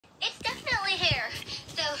It's definitely hair.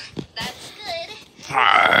 So that's good.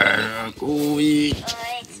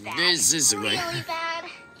 It's bad. This is really bad.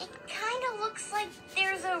 It kind of looks like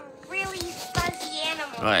there's a really fuzzy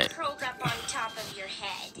animal curled up on top of your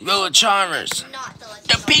head. Little Charmers. Not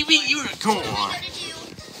the baby unicorn. What am I gonna do?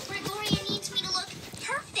 Gregoria needs me to look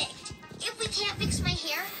perfect. If we can't fix my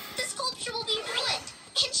hair, the sculpture will be ruined,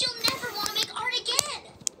 and she'll never want to make art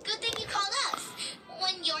again. Good thing you called us.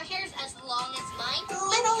 When your hair's as long as mine,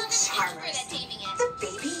 Little Charmers, the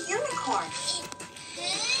baby unicorn.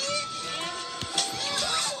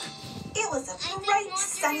 It was a bright,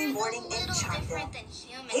 sunny morning in Charmville.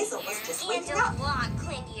 Hazel was just waking up.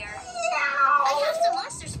 Clingier. I have some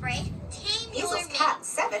monster spray. Hazel's cat,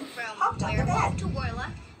 Seven, hopped on the bed. To Warlock.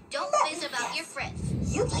 Don't fizz about your Fritz.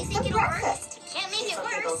 You like the breakfast. Can't make Hazel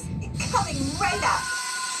it worse. giggled, coming right up.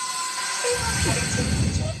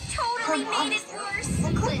 Totally made it worse.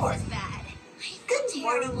 This is bad. Good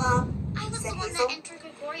morning, Mom. I was the said one Hazel. that entered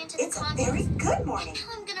Gregoria into the It's a contest. very good morning. Now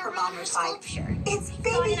I'm gonna Her ruin mom her replied. sculpture. It's Got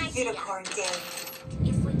baby an idea. unicorn day.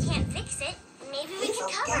 If we can't fix it, maybe we Hazel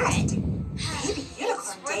can cover gasped. it. Baby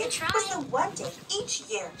Unicorn worth Day a try. was the one day each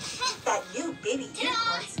year that new baby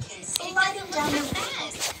unicorns came sliding down the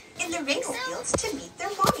rainbows in the rainbow fields to meet their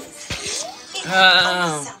mommies. It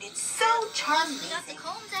all sounded so charming. Got the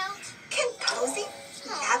combs out. Can Posy,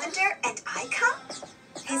 Lavender, and I come?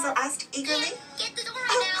 Hazel asked eagerly. Get the door Of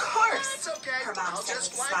right now. course, It's okay. her mom I'll said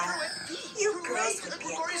just with a fly smile. through it. You Hooray, girls would be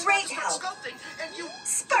Gregoria's a great about to help. start sculpting, and you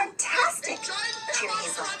Spartastic, a giant cheered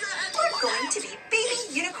monster Hazel. on your head. We're going to be baby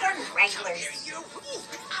unicorn wranglers.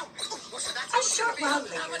 A short while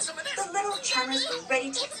later, the little charmers were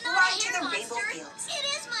ready to fly to the rainbow fields. It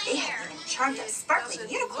is my They hair. had even charmed up sparkling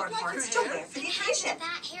unicorn horns to wear for the occasion.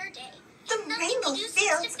 That hair day. The rainbow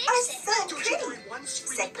fields are so Don't you pretty, worry one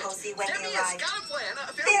scream said bit. Posy when Demi they has arrived. got a plan.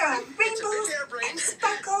 There are It's a rainbows big hairbrain. and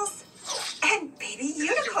sparkles and baby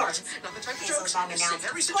unicorns. Not the type of Hazel's jokes. mom It's in announced,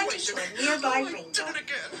 every pointing situation. to a nearby Oh, I rainbow. did it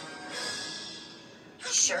again.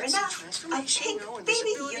 Sure enough, a pink baby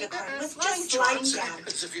unicorn was just sliding down,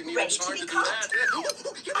 As if you need ready a to time be do caught. that.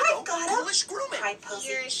 I got him, Foolish grooming. cried Posy.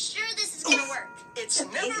 You're sure this is gonna work? It's The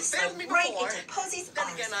never baby failed me slid right before. into Posy's Then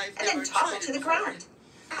arms again, I've and then never toppled tried to it the before. ground.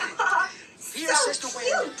 Here, So Sister Wayne,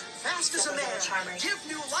 cute, fast as said a the man. little charmers. Give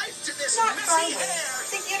new life to this Not far messy away, hair.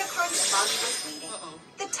 the unicorn's mommy was waiting.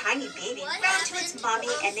 The tiny baby What ran to its happened? mommy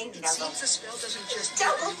and they It nuzzled. seems the spell doesn't just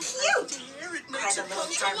Double you cute, dear, it cried makes the it little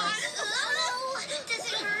come to charmer. life. Oh, does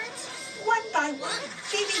it hurt? One by one,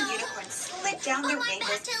 baby unicorns slid down the Oh, my rainbows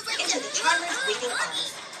back tail's like into the charmer's waiting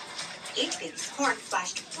arms. Each baby's horn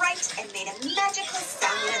flashed bright and made a magical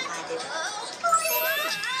sound when it landed.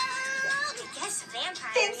 I guess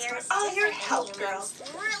vampire Thanks hair for is all your different than help, humans.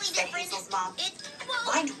 girls, Really said different. Hazel's mom.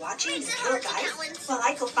 Well, Mind watching makes these it little hard to guys balance. while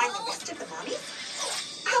I go find the rest of the mommies?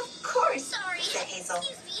 Of course, Sorry. said Hazel.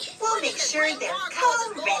 Excuse me. We'll make sure they're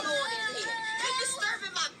color ready.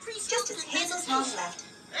 Just as Hazel's mom left,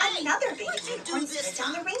 another baby unicorn slid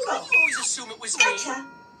down the rainbow. You always assume it was me. Gotcha,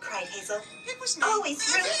 cried Hazel. It was me. Always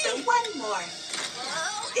room for one more.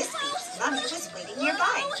 This baby's mommy was waiting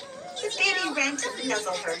nearby. The baby ran to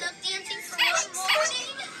nuzzle her.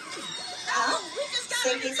 Huh?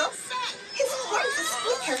 said Hazel. His horn's a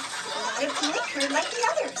squeaker, not a blinker like the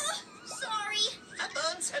others. Sorry.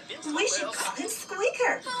 We should call him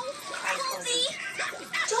Squeaker, cried Posy.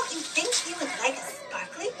 Don't you think he would like a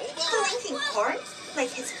sparkly, blinking horn like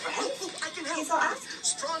his friends? Hazel asked.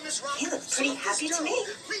 He looks pretty happy to me,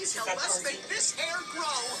 Please help said us Posy. make this hair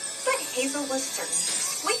grow. But Hazel was certain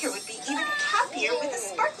Squeaker would be even happier with a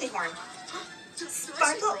sparkly horn.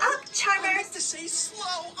 Sparkle up, charmers! To say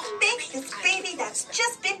slow. Make this baby that's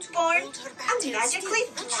just been born a magically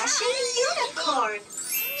flashing unicorn!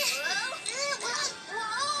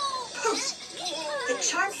 Poof! The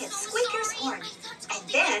charm hit Squeaker's horn, and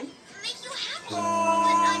then,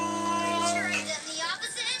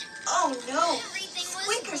 oh no!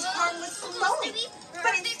 Squeaker's horn was blowing,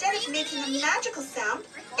 but instead of making a magical sound,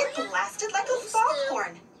 it blasted like a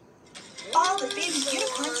foghorn. All the baby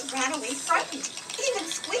unicorns ran away frightened, even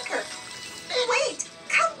Squeaker. Wait,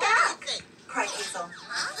 come back! cried Hazel.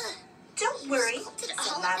 Don't worry, said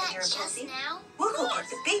Lavender and Posy. We'll go get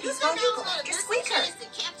the babies while you go after Squeaker.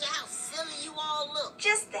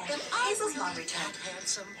 Just then, Hazel's mom returned.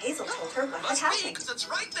 Hazel told her what had happened. It's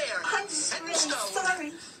right there. I'm really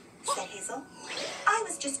sorry, said Hazel. I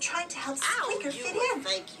was just trying to help Squeaker fit in.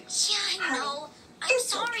 Thank you. Yeah, I know. I'm It's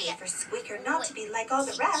sorry. okay for Squeaker not to be like all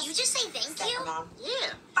the rest, You just say thank said you? her mom.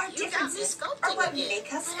 Yeah. Our differences are what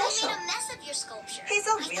make us But I special. made a mess of your sculpture.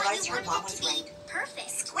 Hazel I thought realized you her mom wanted it was to be right.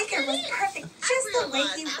 perfect. Squeaker was perfect just the way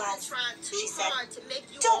he was, she said.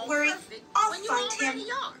 Don't worry, I'll find him.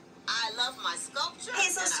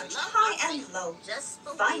 searched high and low.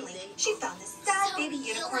 Finally, she found the sad baby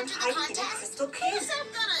unicorn hiding in a crystal cave.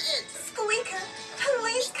 Squeaker,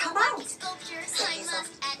 please come out.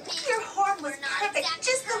 Your horn was perfect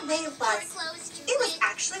just the way it was. It was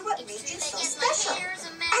actually what made you so special.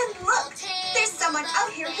 And look, there's someone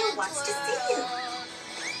out here who wants to see you.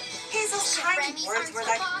 Hazel's kind words were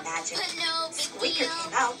like magic. Squeaker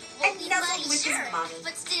came out and nuzzled with his mommy.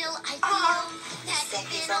 Aw, said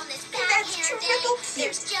Hazel, that's triple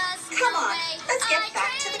cute. Come on, let's get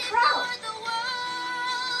back to the crowd.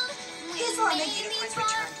 Hazel and the unicorns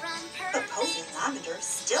returned, but Posy and Lavender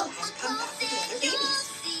still hadn't come back with the other babies.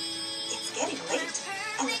 It's getting late,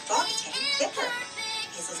 and the fog is getting thicker,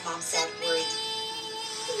 Hazel's mom said, worried.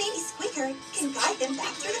 Maybe Squeaker can guide them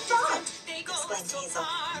back through the fog, exclaimed Hazel.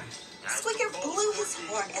 Squeaker blew his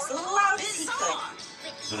horn as loud as he could.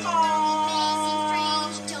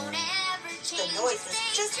 The noise was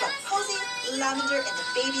just what Posy, Lavender, and the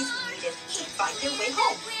babies needed to find their way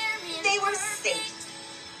home. They were safe.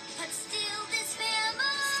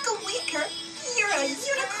 Squeaker, you're a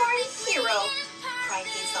unicorn hero, cried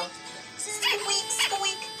Hazel. Squeak,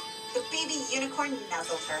 squeak. The baby unicorn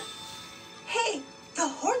nuzzled her. Hey, the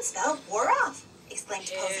horn spell wore off,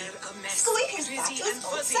 exclaimed Posy. Squeaker's back to his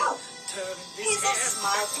old self. Hazel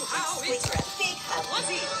smiled and gave Squeaker a big hug,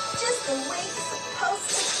 just the way he's supposed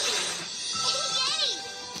to be.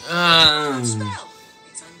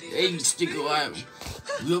 Hey, stick alive.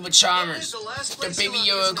 Wilbur Chalmers, the baby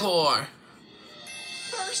unicorn.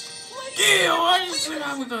 Yeah, what is it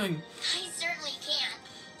I'm going? I certainly can.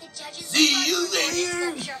 The judges See you loved the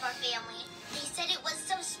later. sculpture of our family. They said it was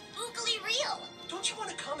so spookily real. Don't you want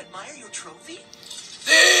to come admire your trophy?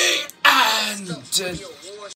 The end.